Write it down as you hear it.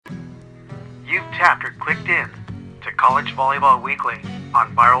You've tapped or clicked in to College Volleyball Weekly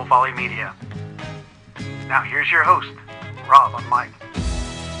on Viral Volley Media. Now here's your host, Rob on mic.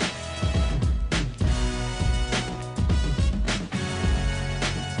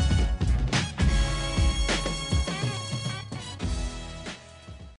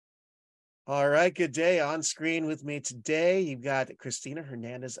 All right, good day. On screen with me today, you've got Kristina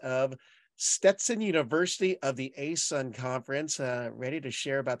Hernandez of Stetson University of the ASUN Conference, ready to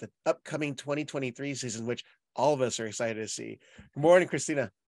share about the upcoming 2023 season, which all of us are excited to see. Good morning, Kristina.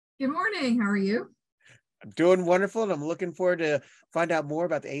 Good morning. How are you? I'm doing wonderful, and I'm looking forward to find out more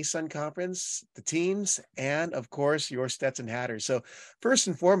about the ASUN Conference, the teams, and, of course, your Stetson Hatters. So first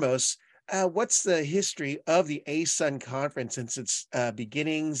and foremost, what's the history of the ASUN Conference since its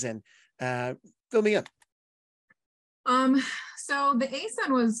beginnings, and fill me in. So the ASUN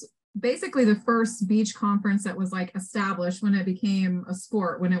was basically the first beach conference that was like established when it became a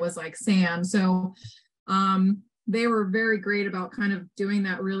sport, when it was like sand. So they were very great about kind of doing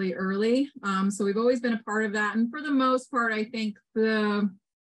that really early. So we've always been a part of that. And for the most part, I think the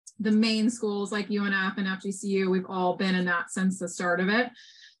main schools like UNF and FGCU, we've all been in that since the start of it.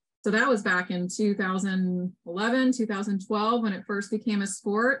 So that was back in 2011, 2012, when it first became a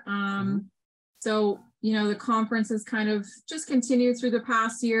sport. So, you know, the conference has kind of just continued through the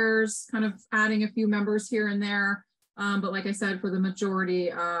past years, kind of adding a few members here and there. But like I said, for the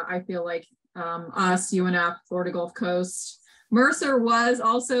majority, I feel like us, UNF, Florida Gulf Coast, Mercer was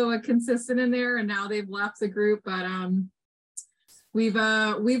also a consistent in there, and now they've left the group. But we've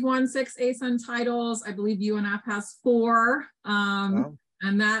won 6 ASUN titles. I believe UNF has 4. Wow.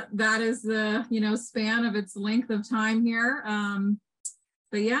 And that is the, you know, span of its length of time here.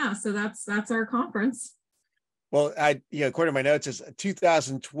 But yeah, so that's our conference. Well, according to my notes, is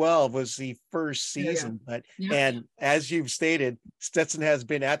 2012 was the first season, but and as you've stated, Stetson has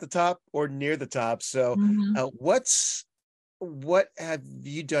been at the top or near the top. So, what have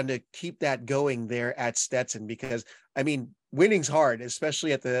you done to keep that going there at Stetson? Because I mean, winning's hard,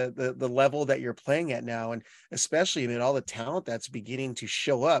 especially at the level that you're playing at now, and especially, I mean, all the talent that's beginning to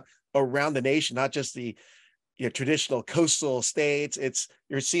show up around the nation, not just the traditional coastal states.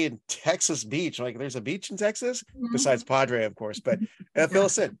 You're seeing Texas beach, like there's a beach in Texas besides Padre, of course, but fill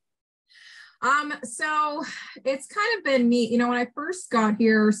us in. So it's kind of been neat, you know, when I first got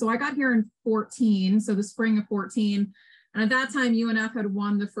here, so I got here in 14, so the spring of 14, and at that time UNF had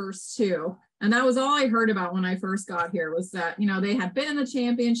won the first 2. And that was all I heard about when I first got here, was that, you know, they had been in the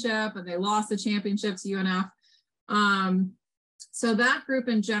championship and they lost the championship to UNF. So that group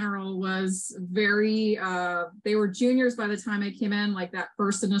in general was very, they were juniors by the time I came in, like that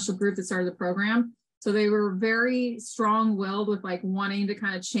first initial group that started the program. So they were very strong-willed with like wanting to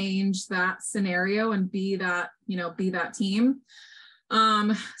kind of change that scenario and be that team.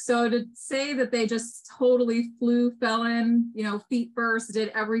 So to say that they just totally fell in, you know, feet first, did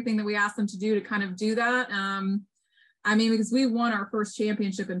everything that we asked them to do to kind of do that. I mean, because we won our first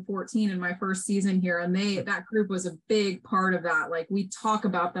championship in 14 in my first season here, and that group was a big part of that. Like, we talk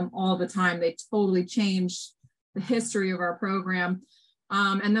about them all the time. They totally changed the history of our program.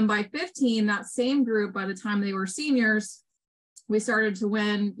 And then by 15, that same group, by the time they were seniors, we started to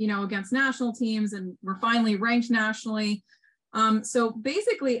win, you know, against national teams, and we're finally ranked nationally. So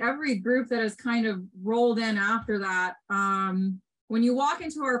basically every group that has kind of rolled in after that, when you walk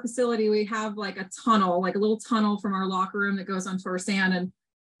into our facility, we have like a tunnel, like a little tunnel from our locker room that goes onto our sand, and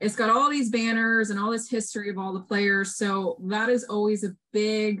it's got all these banners and all this history of all the players. So that is always a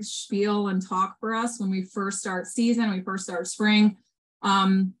big spiel and talk for us when we first start season, we first start spring.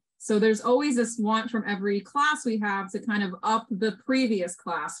 So there's always this want from every class we have to kind of up the previous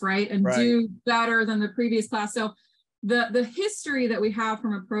class, right? And do better than the previous class. So the history that we have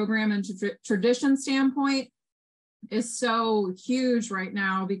from a program and tradition standpoint is so huge right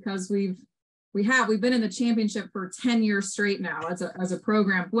now, because we've been in the championship for 10 years straight now as a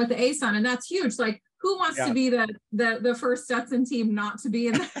program with the ASUN, and that's huge. Like, who wants to be the first Stetson team not to be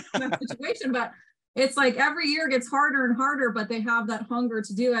in that situation? But it's like every year gets harder and harder, but they have that hunger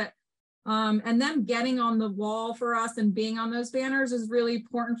to do it. And them getting on the wall for us and being on those banners is really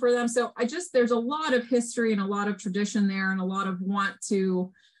important for them. So there's a lot of history and a lot of tradition there, and a lot of want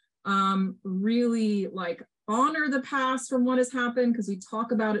to really like honor the past from what has happened, because we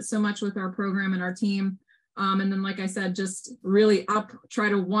talk about it so much with our program and our team. And then, like I said, just really try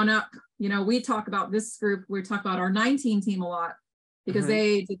to one up, you know, we talk about this group, we talk about our 19 team a lot, because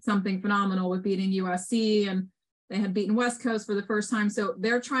they did something phenomenal with beating USC, and they had beaten West Coast for the first time. So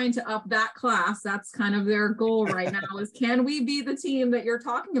they're trying to up that class. That's kind of their goal right now, is can we be the team that you're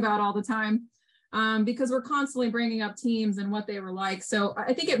talking about all the time? because we're constantly bringing up teams and what they were like. So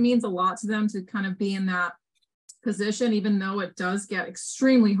I think it means a lot to them to kind of be in that position, even though it does get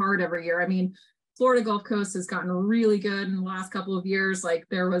extremely hard every year. I mean, Florida Gulf Coast has gotten really good in the last couple of years. Like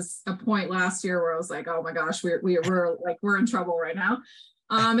there was a point last year where I was like, oh my gosh, we're in trouble right now.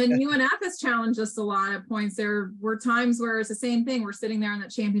 And UNF has challenged us a lot at points. There were times where it's the same thing. We're sitting there in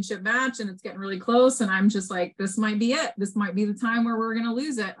that championship match and it's getting really close. And I'm just like, this might be it. This might be the time where we're going to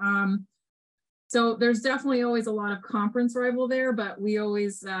lose it. So there's definitely always a lot of conference rival there, but we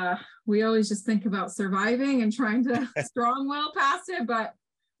always just think about surviving and trying to strong will past it, but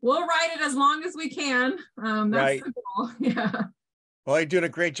we'll ride it as long as we can. That's right. The goal. Yeah. Well, you're doing a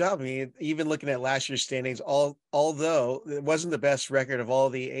great job. I mean, even looking at last year's standings, although it wasn't the best record of all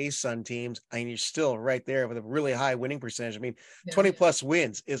the ASUN teams, I mean, you're still right there with a really high winning percentage. I mean, 20 plus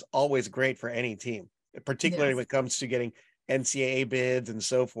wins is always great for any team, particularly when it comes to getting NCAA bids and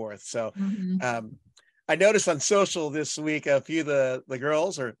so forth. So I noticed on social this week, a few of the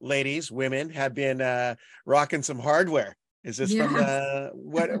girls or ladies, women have been rocking some hardware. Is this from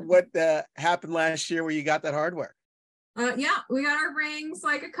what happened last year where you got that hardware? Yeah, we got our rings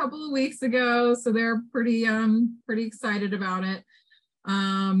like a couple of weeks ago, so they're pretty excited about it.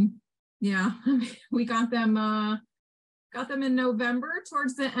 Yeah, we got them in November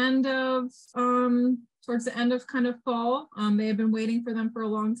towards the end of kind of fall. They had been waiting for them for a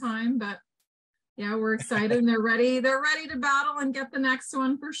long time, but yeah, we're excited and they're ready to battle and get the next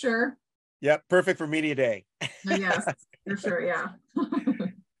one for sure. Yep, perfect for media day. Yes, for sure, yeah.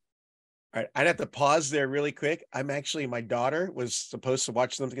 All right, I'd have to pause there really quick. My daughter was supposed to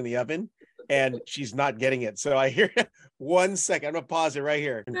watch something in the oven and she's not getting it. So I hear 1 second. I'm gonna pause it right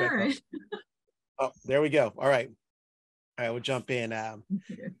here. All right. Oh, there we go. All right, we'll jump in. All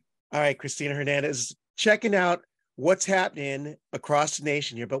right, Kristina Hernandez, checking out what's happening across the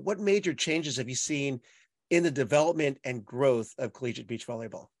nation here, but what major changes have you seen in the development and growth of collegiate beach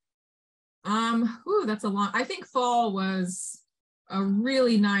volleyball? That's a lot. I think fall was a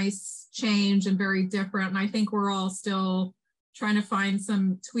really nice change and very different. And I think we're all still trying to find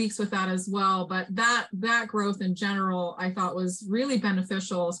some tweaks with that as well. But that growth in general, I thought was really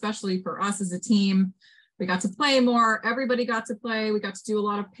beneficial, especially for us as a team. We got to play more. Everybody got to play. We got to do a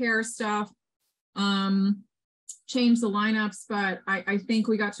lot of pair stuff, change the lineups. But I think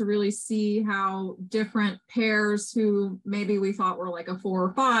we got to really see how different pairs who maybe we thought were like a 4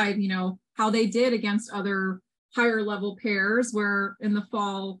 or 5, how they did against other higher level pairs, where in the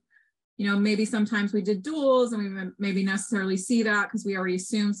fall, maybe sometimes we did duels and we maybe necessarily see that because we already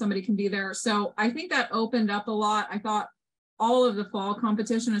assume somebody can be there. So I think that opened up a lot. I thought all of the fall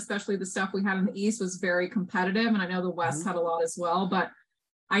competition, especially the stuff we had in the East, was very competitive. And I know the West had a lot as well, but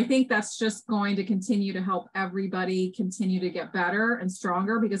I think that's just going to continue to help everybody continue to get better and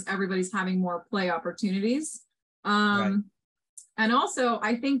stronger because everybody's having more play opportunities. Right. And also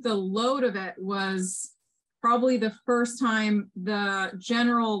I think the load of it was probably the first time the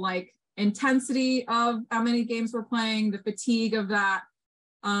general intensity of how many games we're playing, the fatigue of that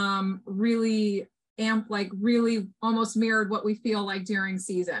really really almost mirrored what we feel like during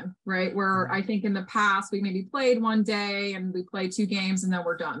season, right? Where I think in the past we maybe played one day and we played 2 games and then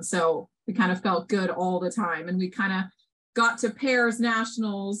we're done. So we kind of felt good all the time. And we kind of got to pairs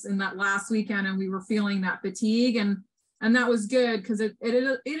nationals in that last weekend and we were feeling that fatigue. And that was good because it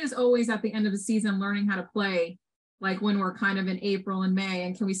is always at the end of the season learning how to play, like when we're kind of in April and May,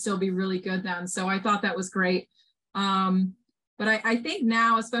 and can we still be really good then? So I thought that was great. But I think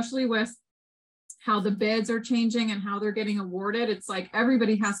now, especially with how the bids are changing and how they're getting awarded, it's like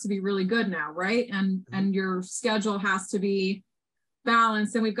everybody has to be really good now, right? And your schedule has to be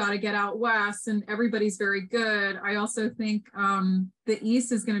balanced, and we've got to get out west, and everybody's very good. I also think the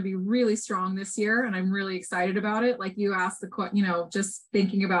East is going to be really strong this year, and I'm really excited about it. Like you asked just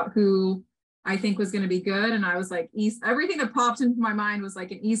thinking about who I think was going to be good, and I was like, East. Everything that popped into my mind was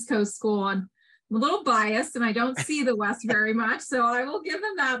like an East Coast school, and I'm a little biased, and I don't see the West very much, so I will give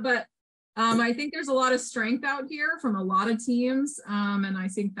them that. But I think there's a lot of strength out here from a lot of teams, and I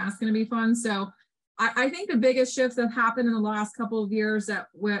think that's going to be fun. So I think the biggest shifts that happened in the last couple of years that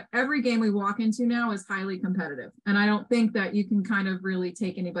every game we walk into now is highly competitive. And I don't think that you can kind of really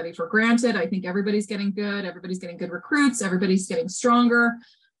take anybody for granted. I think everybody's getting good. Everybody's getting good recruits. Everybody's getting stronger.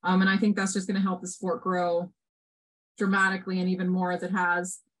 And I think that's just going to help the sport grow dramatically and even more as it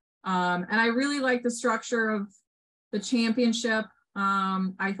has. And I really like the structure of the championship.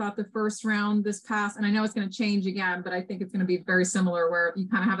 I thought the first round this past, and I know it's going to change again, but I think it's going to be very similar where you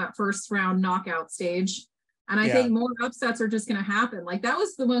kind of have that first round knockout stage. And I think more upsets are just going to happen. Like that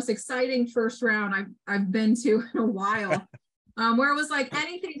was the most exciting first round I've been to in a while, where it was like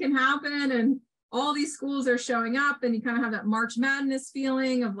anything can happen. And all these schools are showing up, and you kind of have that March Madness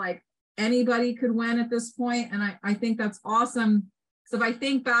feeling of like anybody could win at this point. And I think that's awesome. So if I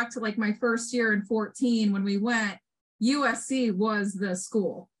think back to like my first year in 14, when we went, USC was the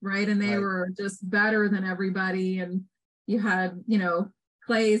school, right? And they were just better than everybody. And you had, you know,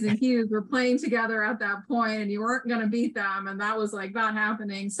 Clays and Hughes were playing together at that point, and you weren't going to beat them. And that was like not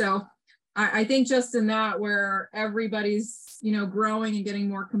happening. So I think just in that, where everybody's, you know, growing and getting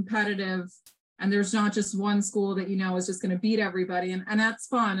more competitive, and there's not just one school that, you know, is just going to beat everybody. And that's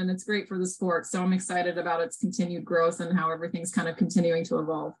fun, and it's great for the sport. So I'm excited about its continued growth and how everything's kind of continuing to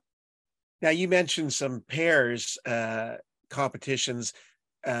evolve. Now, you mentioned some pairs competitions,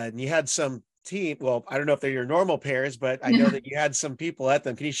 and you had some team. Well, I don't know if they're your normal pairs, but I know that you had some people at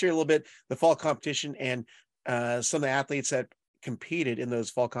them. Can you share a little bit the fall competition and some of the athletes that competed in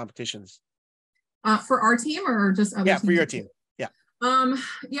those fall competitions? For our team or just other teams? For your team.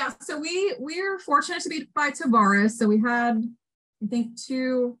 Yeah. So we were fortunate to be by Tavares. So we had, I think,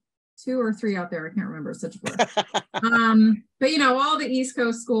 two or three out there. I can't remember, such a blur. But you know, all the East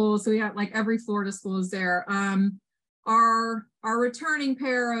Coast schools. So we had like every Florida school is there. Our returning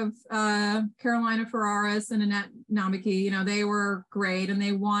pair of Carolina Ferraris and Annette Namiki, you know, they were great, and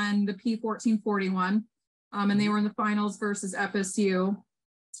they won the P1441. And they were in the finals versus FSU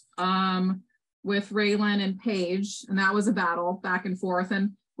with Raylan and Paige. And that was a battle back and forth.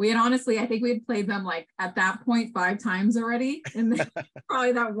 And we had honestly, I think we had played them like at that point 5 times already in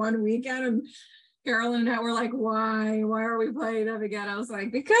probably that one weekend. And Carolyn and Annette were like, why are we playing them again? I was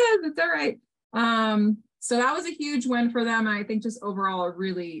like, because it's all right. So that was a huge win for them. And I think just overall a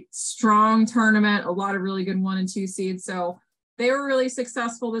really strong tournament, a lot of really good 1 and 2 seeds. So they were really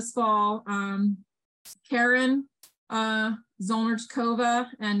successful this fall. Karen Zolnarchkova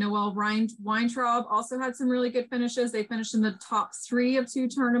and Noelle Weintraub also had some really good finishes. They finished in the top 3 of 2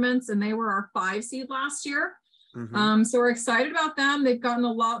 tournaments, and they were our 5 seed last year. So we're excited about them. They've gotten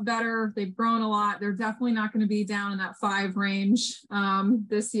a lot better. They've grown a lot. They're definitely not going to be down in that 5 range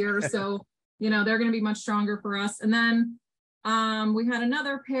this year. So, you know, they're going to be much stronger for us. And then we had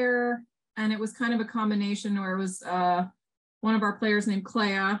another pair, and it was kind of a combination where it was one of our players named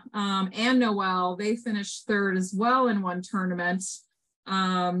Clea and Noelle. They finished 3rd as well in one tournament.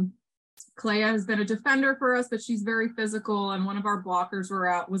 Clea has been a defender for us, but she's very physical, and one of our blockers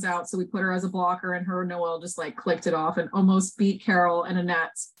was out. So we put her as a blocker, and her and Noelle just like clicked it off and almost beat Carol and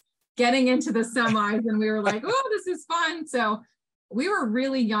Annette getting into the semis. And we were like, oh, this is fun. So we were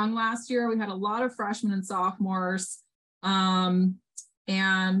really young last year. We had a lot of freshmen and sophomores, and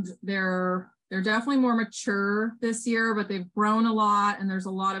they're definitely more mature this year, but they've grown a lot, and there's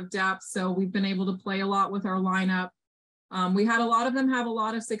a lot of depth. So we've been able to play a lot with our lineup. We had a lot of them have a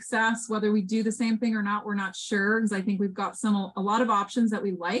lot of success. Whether we do the same thing or not, we're not sure, because I think we've got a lot of options that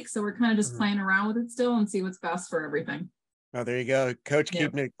we like. So we're kind of just playing around with it still and see what's best for everything. Oh, there you go. Coach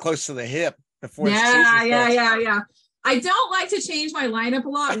keeping it close to the hip before the season starts. Yeah. I don't like to change my lineup a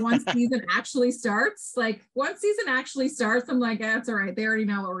lot once season actually starts. Like once season actually starts, I'm like, it's all right. They already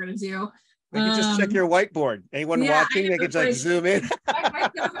know what we're going to do. You can just check your whiteboard. Anyone watching, they can like zoom in. I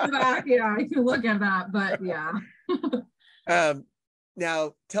can look at that, but yeah.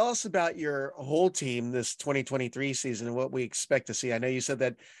 Now, tell us about your whole team this 2023 season and what we expect to see. I know you said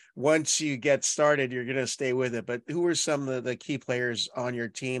that once you get started, you're going to stay with it, but who are some of the key players on your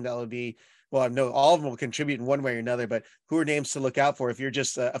team that will be, well, I know all of them will contribute in one way or another, but who are names to look out for if you're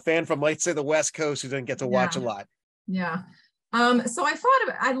just a fan from, let's say, the West Coast who doesn't get to watch a lot? Yeah. So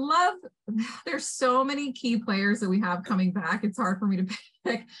I love, there's so many key players that we have coming back. It's hard for me to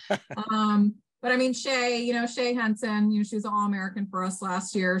pick. But I mean, Shay Henson, she was an All-American for us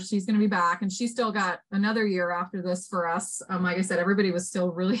last year. She's going to be back, and she still got another year after this for us. Like I said, everybody was still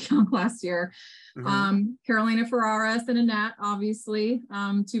really young last year. Carolina Ferraris and Annette, obviously,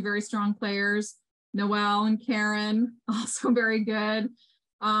 2 very strong players. Noelle and Karen, also very good.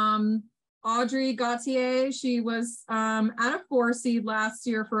 Audrey Gautier, she was at a 4 seed last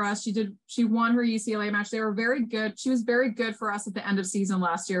year for us. She won her UCLA match. They were very good. She was very good for us at the end of season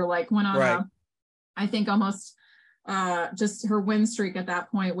last year, like went on I think almost just her win streak at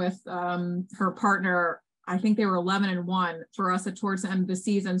that point with her partner. I think they were 11-1 for us towards the end of the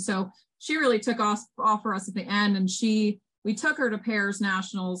season. So she really took off for us at the end, and we took her to pairs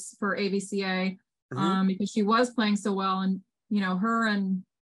nationals for AVCA because she was playing so well. And, her and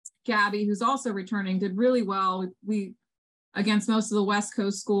Gabby, who's also returning, did really well. We against most of the West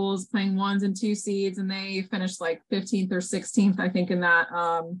Coast schools playing 1s and 2 seeds, and they finished like 15th or 16th, I think, in that.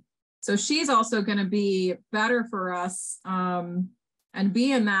 So she's also going to be better for us and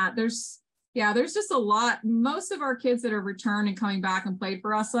be in that. There's Yeah, there's just a lot. Most of our kids that are returned and coming back and played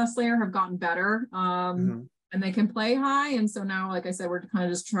for us last year have gotten better. And they can play high. And so now, like I said, we're kind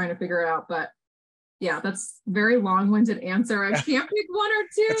of just trying to figure it out. But yeah, that's very long-winded answer. I can't pick one or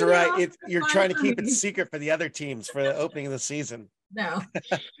two. That's all right. You're trying to keep it secret for the other teams for the opening of the season. No.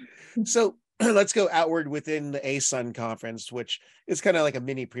 So let's go outward within the ASUN conference, which is kind of like a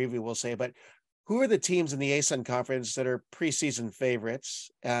mini preview, we'll say. But who are the teams in the ASUN conference that are preseason favorites?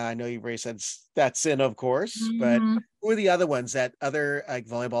 I know you've already said Stetson, of course, but who are the other ones that other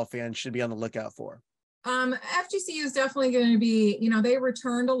volleyball fans should be on the lookout for? FGCU is definitely going to be, they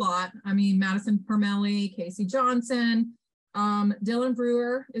returned a lot. I mean, Madison Parmelli, Casey Johnson, Dylan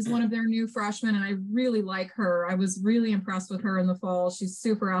Brewer is one of their new freshmen, and I really like her. I was really impressed with her in the fall. She's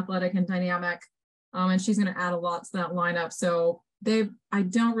super athletic and dynamic, and she's going to add a lot to that lineup. So I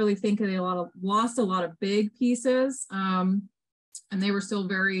don't really think they lost a lot of big pieces, and they were still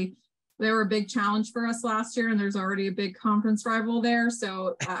they were a big challenge for us last year, and there's already a big conference rival there.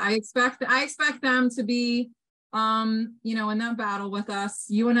 So I expect them to be, in that battle with us.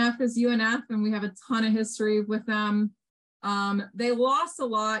 UNF is UNF, and we have a ton of history with them. They lost a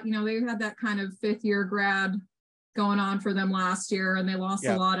lot. They had that kind of fifth year grad going on for them last year, and they lost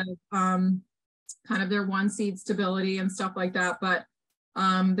a lot of kind of their one seed stability and stuff like that. But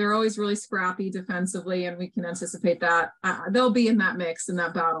they're always really scrappy defensively, and we can anticipate that they'll be in that mix, in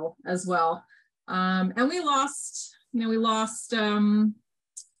that battle as well. And we lost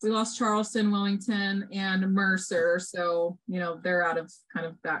Charleston, Wellington, and Mercer. So, they're out of kind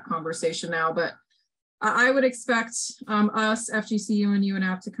of that conversation now, but I would expect us, FGCU, and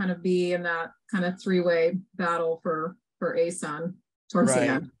UNF to kind of be in that kind of three-way battle for ASUN towards the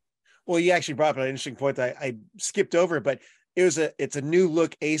end. Well, you actually brought up an interesting point that I skipped over, but it's a new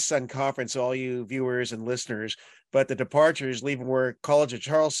look ASUN conference, all you viewers and listeners. But the departures leaving were College of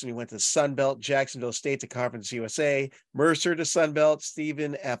Charleston, he went to Sunbelt, Jacksonville State to Conference USA, Mercer to Sunbelt,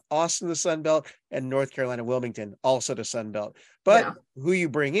 Stephen F. Austin to Sunbelt, and North Carolina Wilmington also to Sunbelt. But who you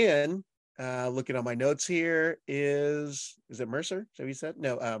bring in, looking on my notes here, is it Mercer? So you said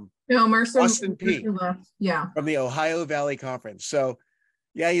no, Mercer. Austin P. Yeah, from the Ohio Valley Conference. So.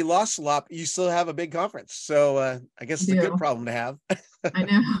 Yeah, you lost a lot. You still have a big conference, so I guess it's a good problem to have. I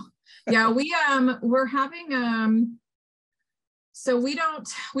know. Yeah, we're having so we don't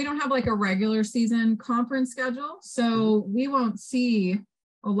have like a regular season conference schedule, so we won't see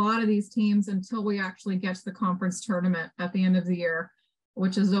a lot of these teams until we actually get to the conference tournament at the end of the year,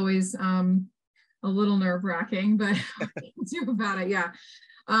 which is always a little nerve-wracking, but do about it. Yeah.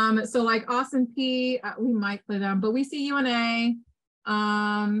 So like Austin P, we might play them, but we see UNA.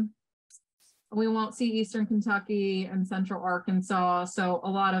 We won't see Eastern Kentucky and Central Arkansas, so a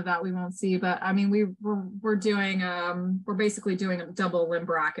lot of that we won't see. But I mean, we're doing we're basically doing a double limb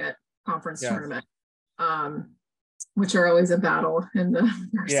bracket conference tournament, which are always a battle in the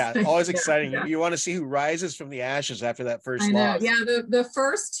first always exciting. You want to see who rises from the ashes after that first loss. Yeah, the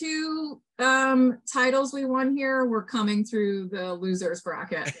first two titles we won here were coming through the losers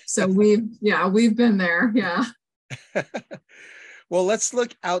bracket, so we've been there. Well, let's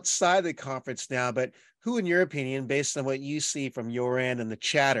look outside the conference now, but who, in your opinion, based on what you see from your end and the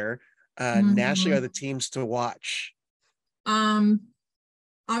chatter, nationally are the teams to watch?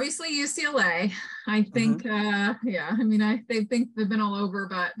 Obviously UCLA. I think, I mean, they think they've been all over,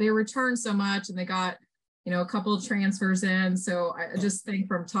 but they returned so much and they got, a couple of transfers in. So I just think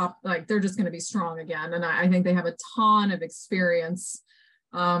from top, like they're just going to be strong again. And I think they have a ton of experience.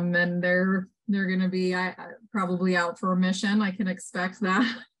 And they're going to be probably out for a mission. I can expect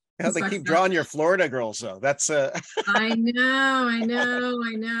that. They keep drawing your Florida girls, though. That's I know.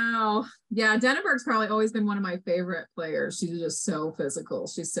 Yeah, Denneberg's probably always been one of my favorite players. She's just so physical.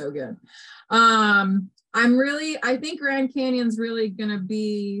 She's so good. I think Grand Canyon's really going to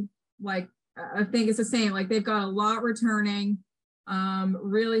be like, I think it's the same. Like they've got a lot returning.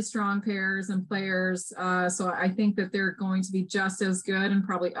 Really strong pairs and players. So I think that they're going to be just as good and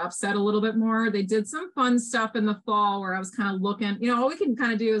probably upset a little bit more. They did some fun stuff in the fall where I was kind of looking, all we can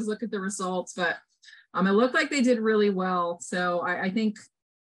kind of do is look at the results, but it looked like they did really well. So I think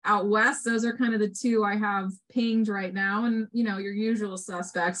out west, those are kind of the two I have pinged right now. And, your usual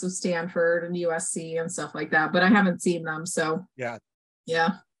suspects of Stanford and USC and stuff like that, but I haven't seen them. So yeah.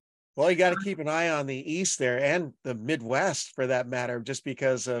 Well, you got to keep an eye on the East there and the Midwest for that matter, just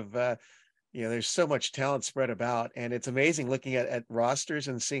because of, there's so much talent spread about. And it's amazing looking at rosters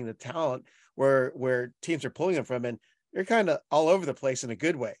and seeing the talent where teams are pulling them from. And they're kind of all over the place in a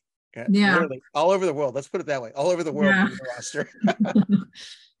good way. Yeah. Literally all over the world. Let's put it that way. All over the world in the roster.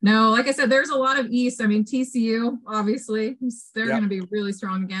 No, like I said, there's a lot of East. I mean, TCU, obviously, they're going to be really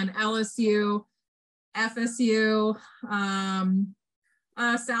strong again. LSU, FSU,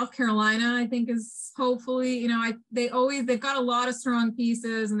 South Carolina, I think is hopefully, they've got a lot of strong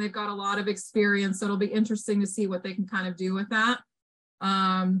pieces and they've got a lot of experience. So it'll be interesting to see what they can kind of do with that.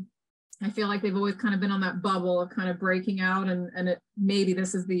 I feel like they've always kind of been on that bubble of kind of breaking out and maybe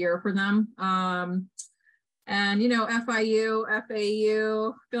this is the year for them. And, FIU, FAU, I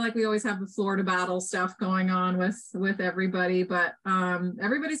feel like we always have the Florida battle stuff going on with everybody, but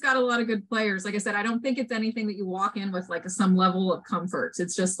everybody's got a lot of good players. Like I said, I don't think it's anything that you walk in with like some level of comfort.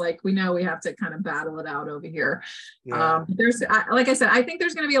 It's just like, we know we have to kind of battle it out over here. Yeah. Like I said, I think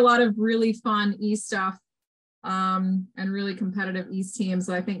there's going to be a lot of really fun East stuff and really competitive East teams.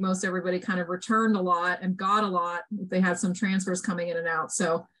 I think most everybody kind of returned a lot and got a lot. They had some transfers coming in and out.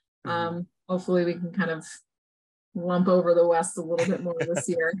 So hopefully we can kind of lump over the West a little bit more this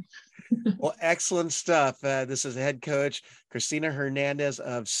year. Well, excellent stuff. This is head coach Kristina Hernandez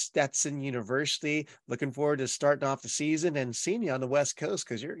of Stetson University. Looking forward to starting off the season and seeing you on the West Coast,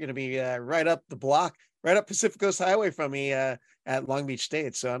 because you're going to be right up the block, right up Pacific Coast Highway from me at Long Beach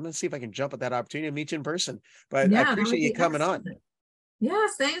State. So I'm going to see if I can jump at that opportunity to meet you in person. But I appreciate you coming on.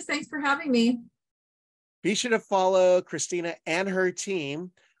 Yes, thanks for having me. Be sure to follow Kristina and her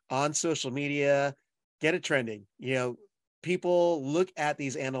team on social media. Get it trending. People look at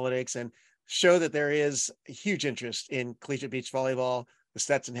these analytics and show that there is a huge interest in collegiate beach volleyball, the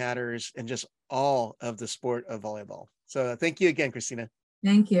Stetson Hatters, and just all of the sport of volleyball. So thank you again, Kristina.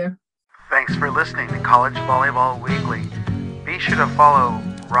 Thank you. Thanks for listening to College Volleyball Weekly. Be sure to follow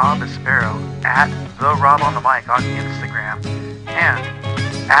Rob Espero at the Rob on the Mic on Instagram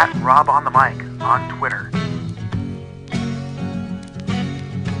and at Rob on the Mic on Twitter.